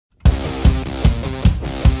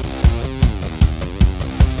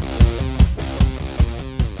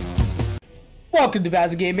Welcome to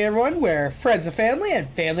Bazza Gaming, everyone, where friends are family and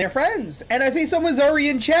family are friends. And I see someone's already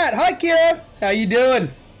in chat. Hi, Kira. How you doing?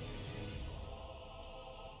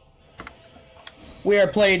 We are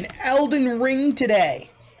playing Elden Ring today.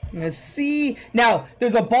 Let's see. Now,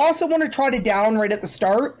 there's a boss I want to try to down right at the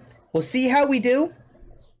start. We'll see how we do.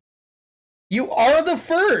 You are the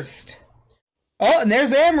first. Oh, and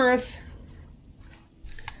there's Amorous.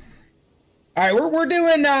 All right, we're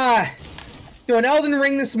doing Elden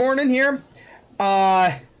Ring this morning here.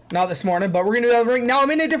 Not this morning, but we're gonna do Elden Ring. Now I'm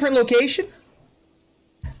in a different location.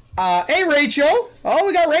 Hey Rachel. Oh,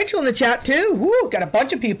 we got Rachel in the chat too. Woo, got a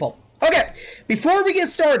bunch of people. Okay, before we get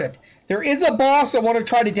started, there is a boss I want to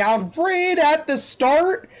try to down right at the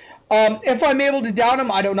start. If I'm able to down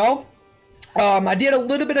him, I don't know. I did a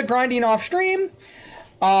little bit of grinding off stream.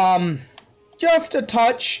 Just a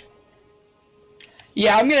touch.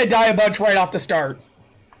 Yeah, I'm gonna die a bunch right off the start.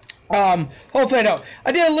 Hopefully I don't.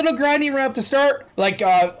 I did a little grinding right at the start, like,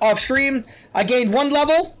 off stream. I gained 1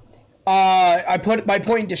 level. I put my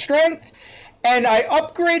point into strength. And I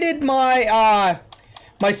upgraded my,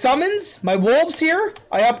 my summons, my wolves here.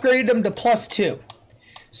 I upgraded them to +2.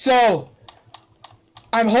 So,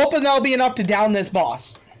 I'm hoping that'll be enough to down this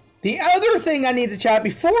boss. The other thing I need to chat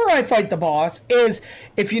before I fight the boss is,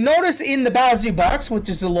 if you notice in the Bazoo box, which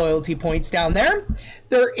is the loyalty points down there,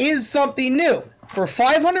 there is something new. For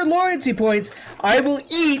 500 loyalty points, I will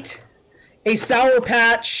eat a Sour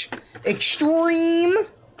Patch Extreme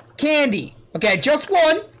candy. Okay, just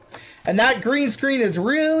one. And that green screen is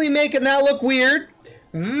really making that look weird.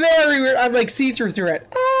 Very weird. I'm like see-through through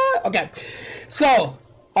it. Okay. So,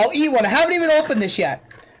 I'll eat one. I haven't even opened this yet.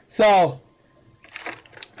 So,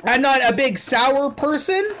 I'm not a big sour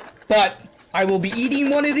person, but I will be eating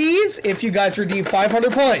one of these if you guys redeem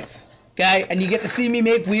 500 points. Okay? And you get to see me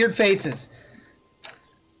make weird faces.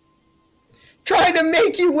 Trying to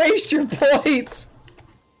make you waste your points.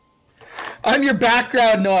 I'm your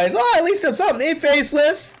background noise. Oh, at least I'm something. Hey,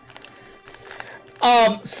 Faceless.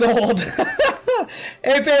 Sold.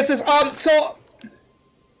 Hey, Faceless. So,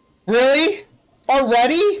 really?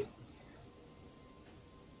 Already?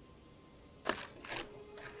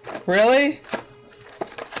 Really?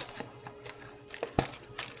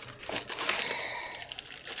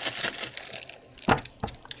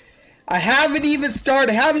 I haven't even started.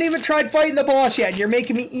 I haven't even tried fighting the boss yet. You're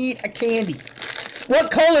making me eat a candy.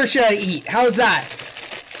 What color should I eat? How's that?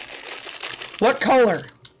 What color?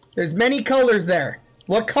 There's many colors there.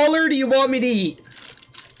 What color do you want me to eat?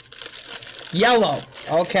 Yellow.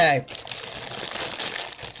 Okay.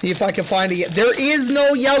 See if I can find it. There is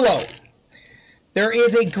no yellow. There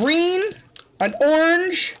is a green, an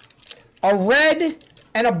orange, a red,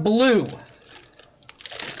 and a blue.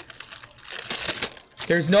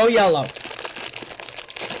 There's no yellow.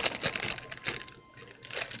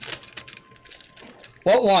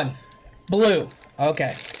 What one? Blue.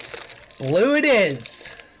 Okay. Blue it is.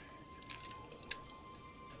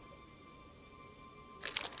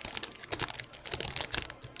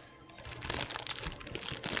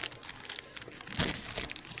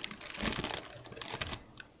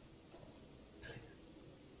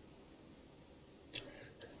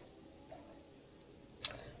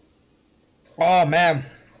 Oh man,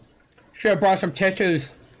 should have brought some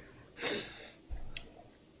tissues.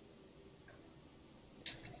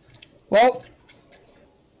 Well,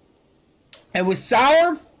 it was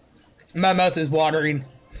sour. My mouth is watering.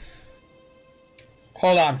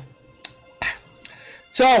 Hold on.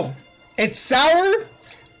 So, it's sour,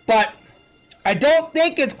 but I don't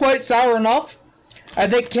think it's quite sour enough. I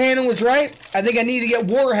think Cannon was right. I think I need to get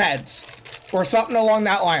warheads or something along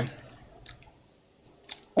that line.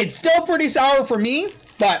 It's still pretty sour for me,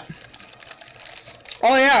 but...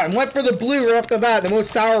 Oh yeah, I went for the blue right off the bat, the most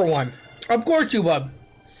sour one. Of course you would.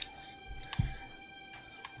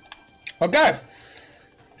 Okay.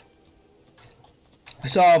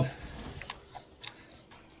 So...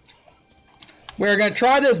 we're gonna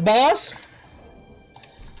try this boss.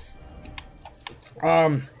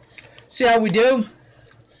 See how we do.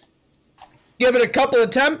 Give it a couple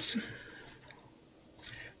attempts.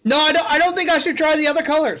 No, I don't think I should try the other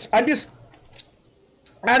colors. I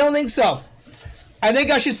don't think so. I think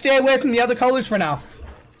I should stay away from the other colors for now.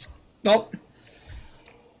 Nope.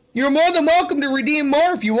 You're more than welcome to redeem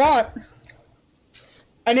more if you want.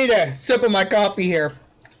 I need a sip of my coffee here.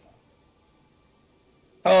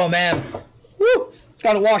 Oh, man. Woo!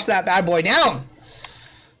 Gotta wash that bad boy down.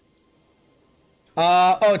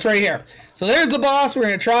 Oh, it's right here. So there's the boss. We're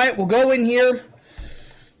gonna try it. We'll go in here.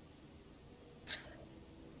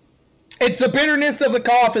 It's the bitterness of the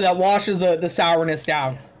coffee that washes the sourness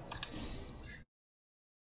down.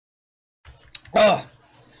 Oh.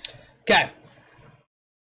 Okay.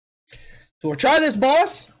 So we'll try this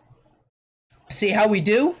boss. See how we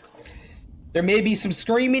do. There may be some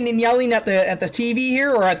screaming and yelling at the TV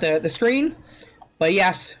here or at the screen. But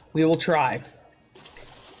yes, we will try.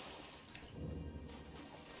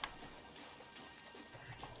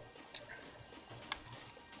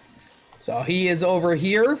 So he is over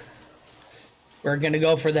here. We're gonna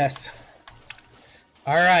go for this.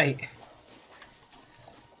 Alright.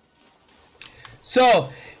 So,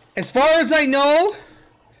 as far as I know,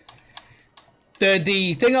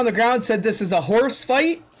 the thing on the ground said this is a horse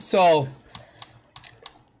fight, so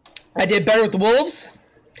I did better with the wolves.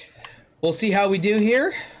 We'll see how we do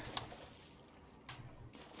here.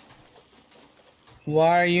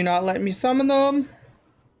 Why are you not letting me summon them?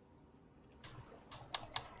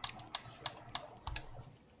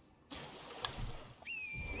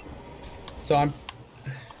 So I'm...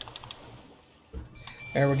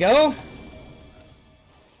 There we go.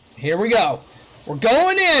 Here we go. We're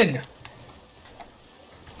going in!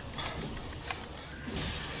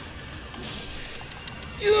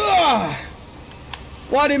 Ugh!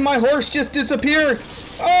 Why did my horse just disappear?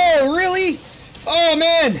 Oh, really? Oh,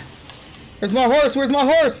 man! Where's my horse? Where's my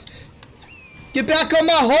horse? Get back on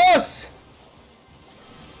my horse!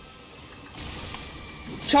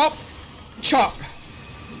 Chop! Chop!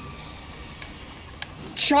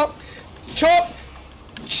 Chop! Chop!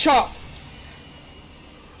 Chop!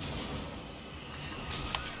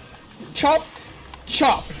 Chop!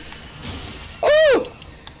 Chop! Ooh!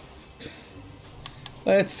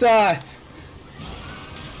 Let's, I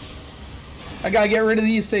gotta get rid of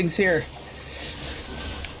these things here.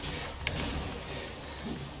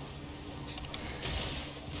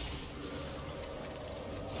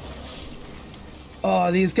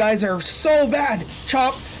 Oh, these guys are so bad.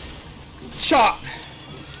 Chop! Chop!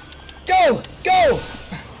 Go! Go!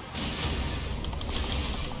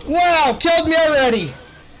 Wow, killed me already.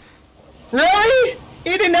 Really?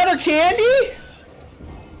 Eat another candy?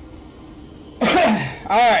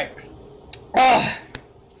 Alright.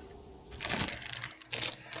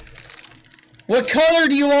 What color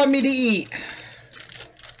do you want me to eat?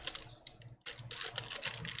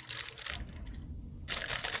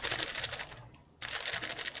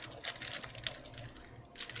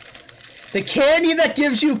 The candy that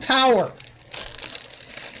gives you power.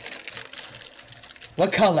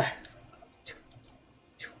 What color?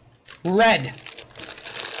 Red.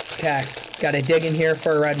 Okay, gotta dig in here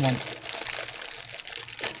for a red one.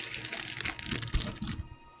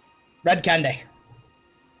 Red candy.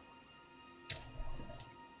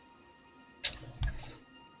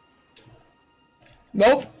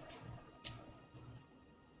 Nope.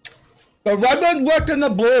 The red one's worse than the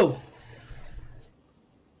blue.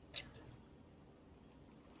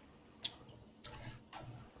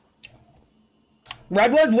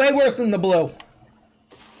 Red one's way worse than the blue.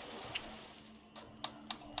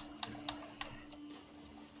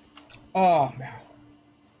 Oh, man.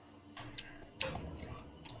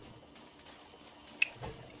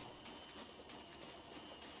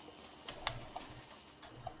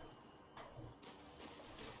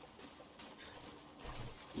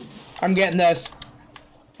 I'm getting this.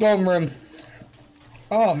 Golden room.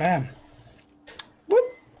 Oh, man. Whoop.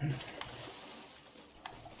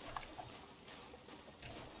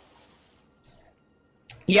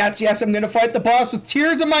 Yes, yes, I'm gonna fight the boss with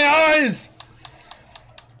tears in my eyes.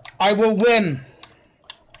 I will win.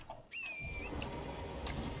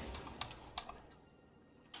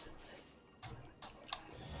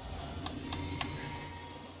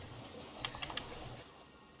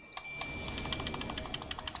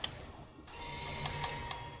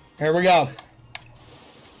 Here we go.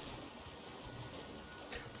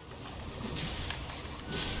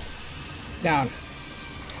 Down.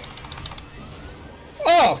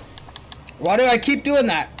 Oh! Why do I keep doing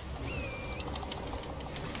that?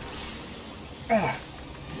 Ugh.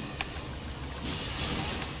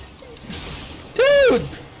 Dude!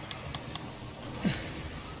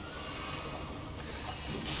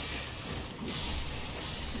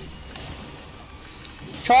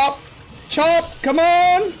 Chop! Chop! Come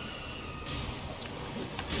on!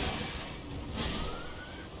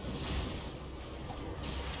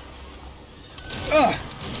 Ugh.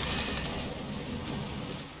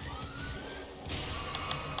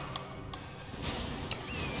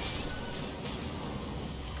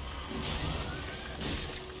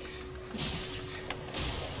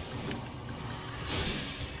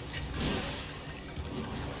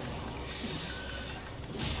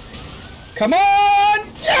 Come on!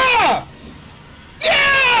 Yeah!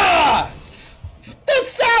 Yeah! The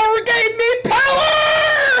sour gave me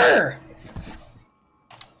power!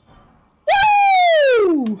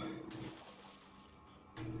 Woo!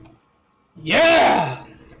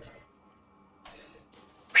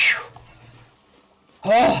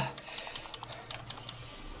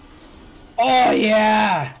 Oh,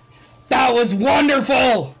 yeah. That was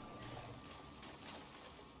wonderful.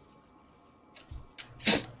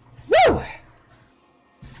 Woo!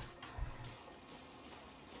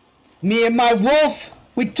 Me and my wolf,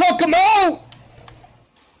 we took him out.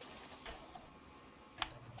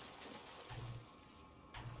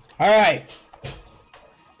 All right.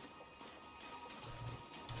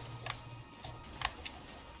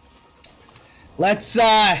 Let's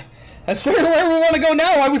figure out where we want to go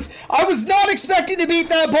now. I was not expecting to beat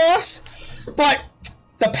that boss, but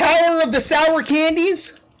the power of the sour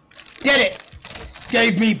candies did it.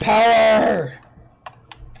 Gave me power.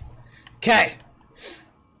 Okay.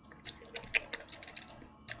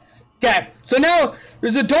 Okay. So now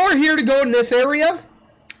there's a door here to go in this area,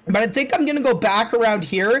 but I think I'm gonna go back around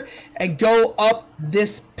here and go up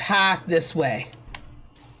this path this way,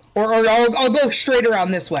 or I'll go straight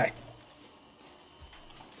around this way.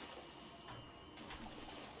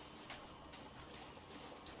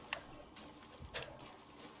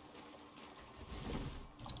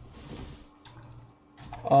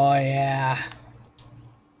 Oh, yeah.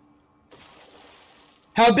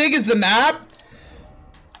 How big is the map?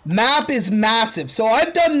 Map is massive. So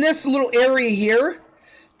I've done this little area here,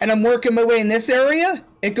 and I'm working my way in this area.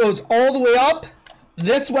 It goes all the way up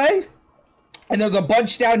this way, and there's a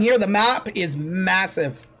bunch down here. The map is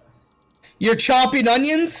massive. You're chopping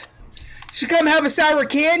onions? You should come have a sour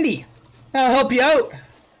candy. That'll help you out.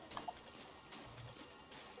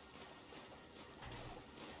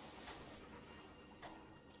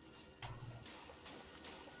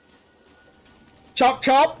 Chop,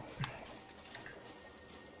 chop.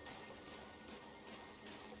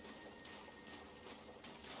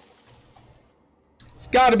 There's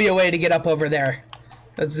got to be a way to get up over there.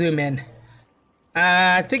 Let's zoom in.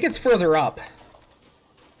 I think it's further up.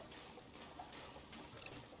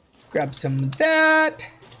 Grab some of that.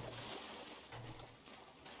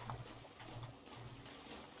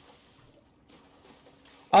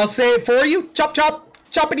 I'll say it for you. Chop, chop.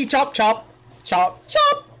 Choppity, chop, chop. Chop,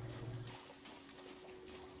 chop.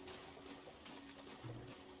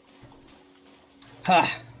 Huh.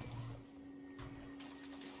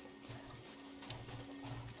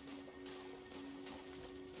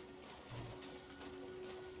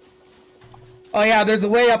 Oh yeah, there's a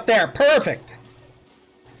way up there. Perfect.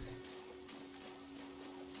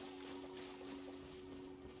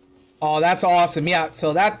 Oh, that's awesome. Yeah,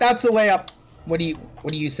 so that's the way up. What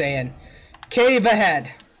are you saying? Cave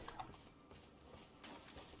ahead.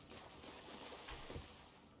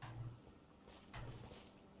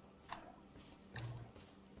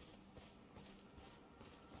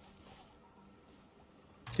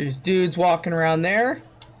 There's dudes walking around there.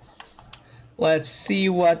 Let's see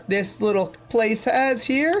what this little place has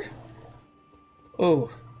here. Oh,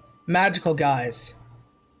 magical guys.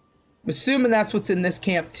 I'm assuming that's what's in this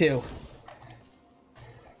camp too.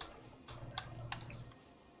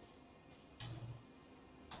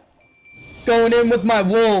 Going in with my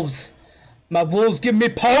wolves. My wolves give me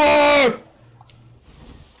power!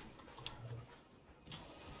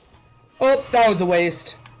 Oh, that was a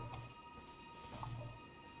waste.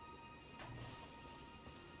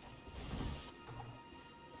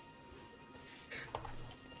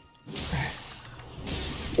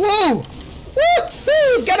 Whoa!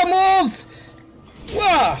 Woo! Get him, wolves!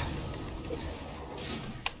 Whoa!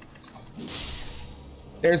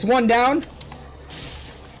 There's one down.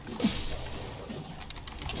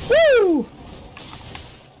 Woo!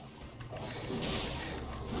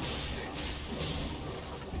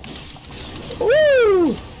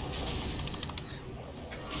 Woo!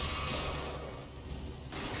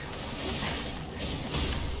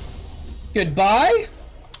 Goodbye.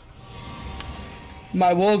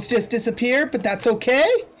 My wolves just disappeared, but that's okay.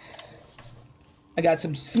 I got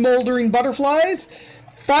some smoldering butterflies.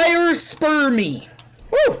 Fire spur me.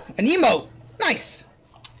 Woo! An emote. Nice.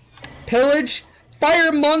 Pillage.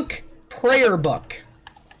 Fire monk. Prayer book.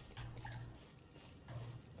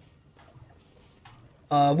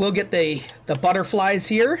 We'll get the butterflies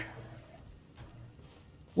here.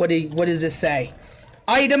 What does this say?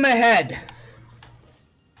 Item ahead.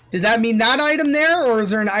 Did that mean that item there, or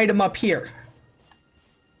is there an item up here?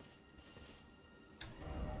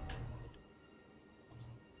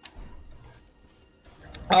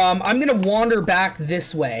 I'm gonna wander back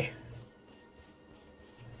this way.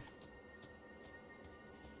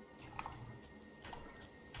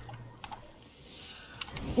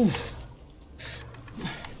 Oof.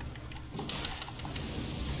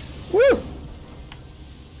 Woo!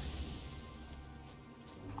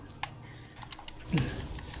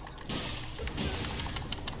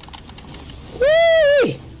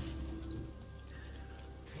 Whee!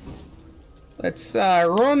 Let's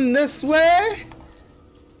run this way.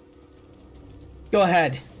 Go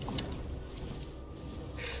ahead.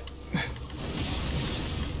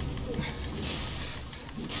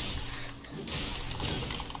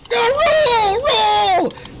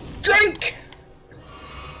 Roll! Drink!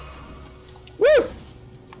 Woo!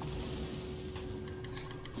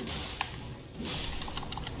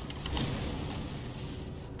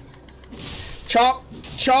 Chop!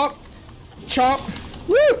 Chop! Chop!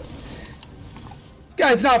 Woo! This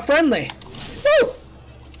guy's not friendly. Woo!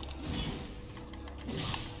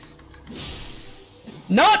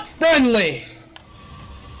 Not friendly!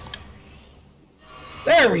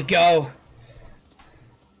 There we go.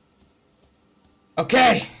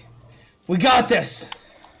 Okay. We got this.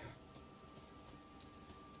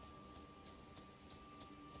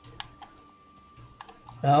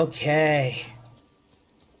 Okay.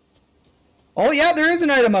 Oh yeah, there is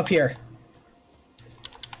an item up here.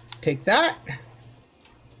 Take that.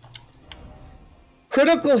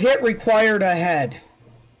 Critical hit required ahead.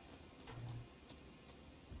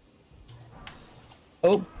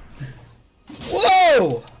 Oh.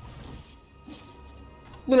 Whoa!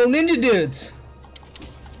 Little ninja dudes.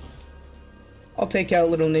 I'll take out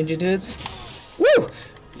little ninja dudes. Woo!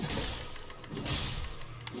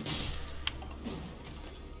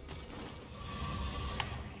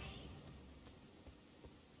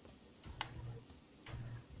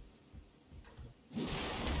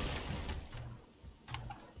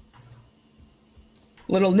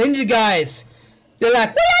 Little ninja guys. They're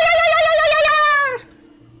like,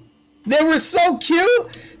 they were so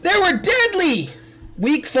cute. They were deadly.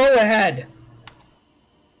 Weak foe ahead.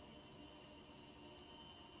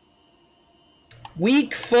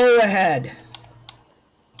 Weak foe ahead.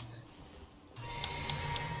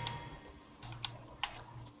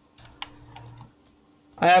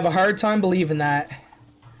 I have a hard time believing that.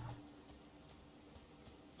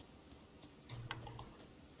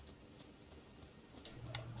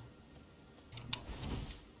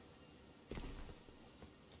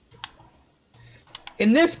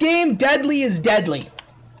 In this game, deadly is deadly.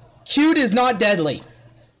 Cute is not deadly.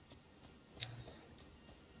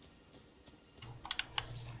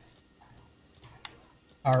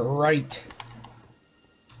 All right.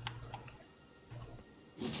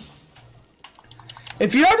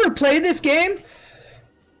 If you ever play this game,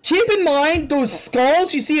 keep in mind those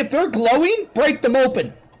skulls, you see, if they're glowing, break them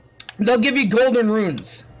open. They'll give you golden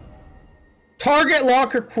runes. Target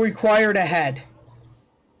locker required ahead.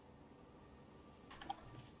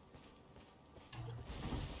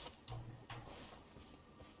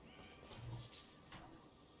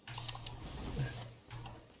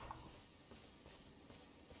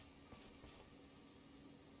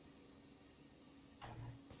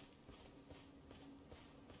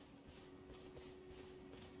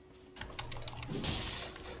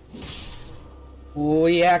 Oh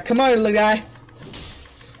yeah, come on, little guy.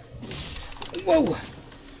 Whoa.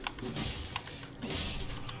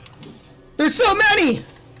 There's so many.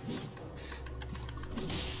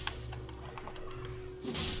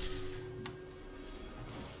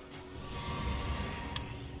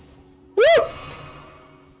 Woo!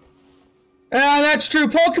 That's true.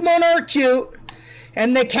 Pokemon are cute.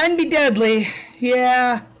 And they can be deadly.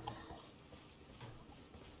 Yeah.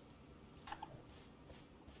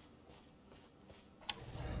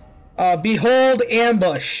 Behold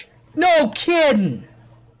ambush. No kidding.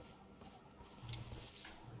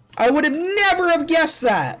 I would have never have guessed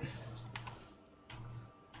that.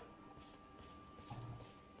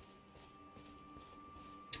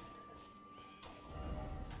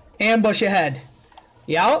 Ambush ahead.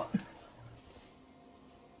 Yep.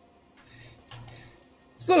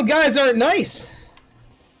 These little guys aren't nice.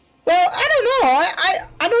 Well, I don't know.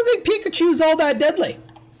 I don't think Pikachu's all that deadly.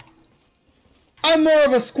 I'm more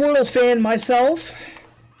of a Squirtle fan myself.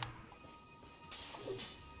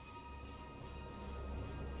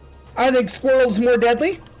 I think Squirtle's more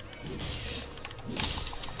deadly.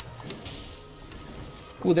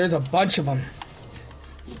 Ooh, there's a bunch of them.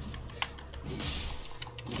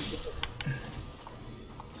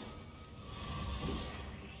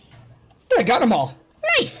 I got them all.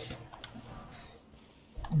 Nice.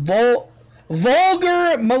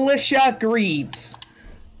 Vulgar Militia Greaves.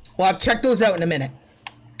 Well, I'll check those out in a minute.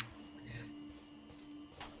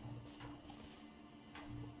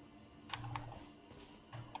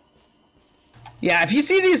 Yeah, if you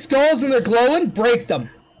see these skulls and they're glowing, break them.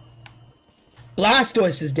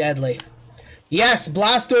 Blastoise is deadly. Yes,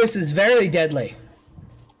 Blastoise is very deadly.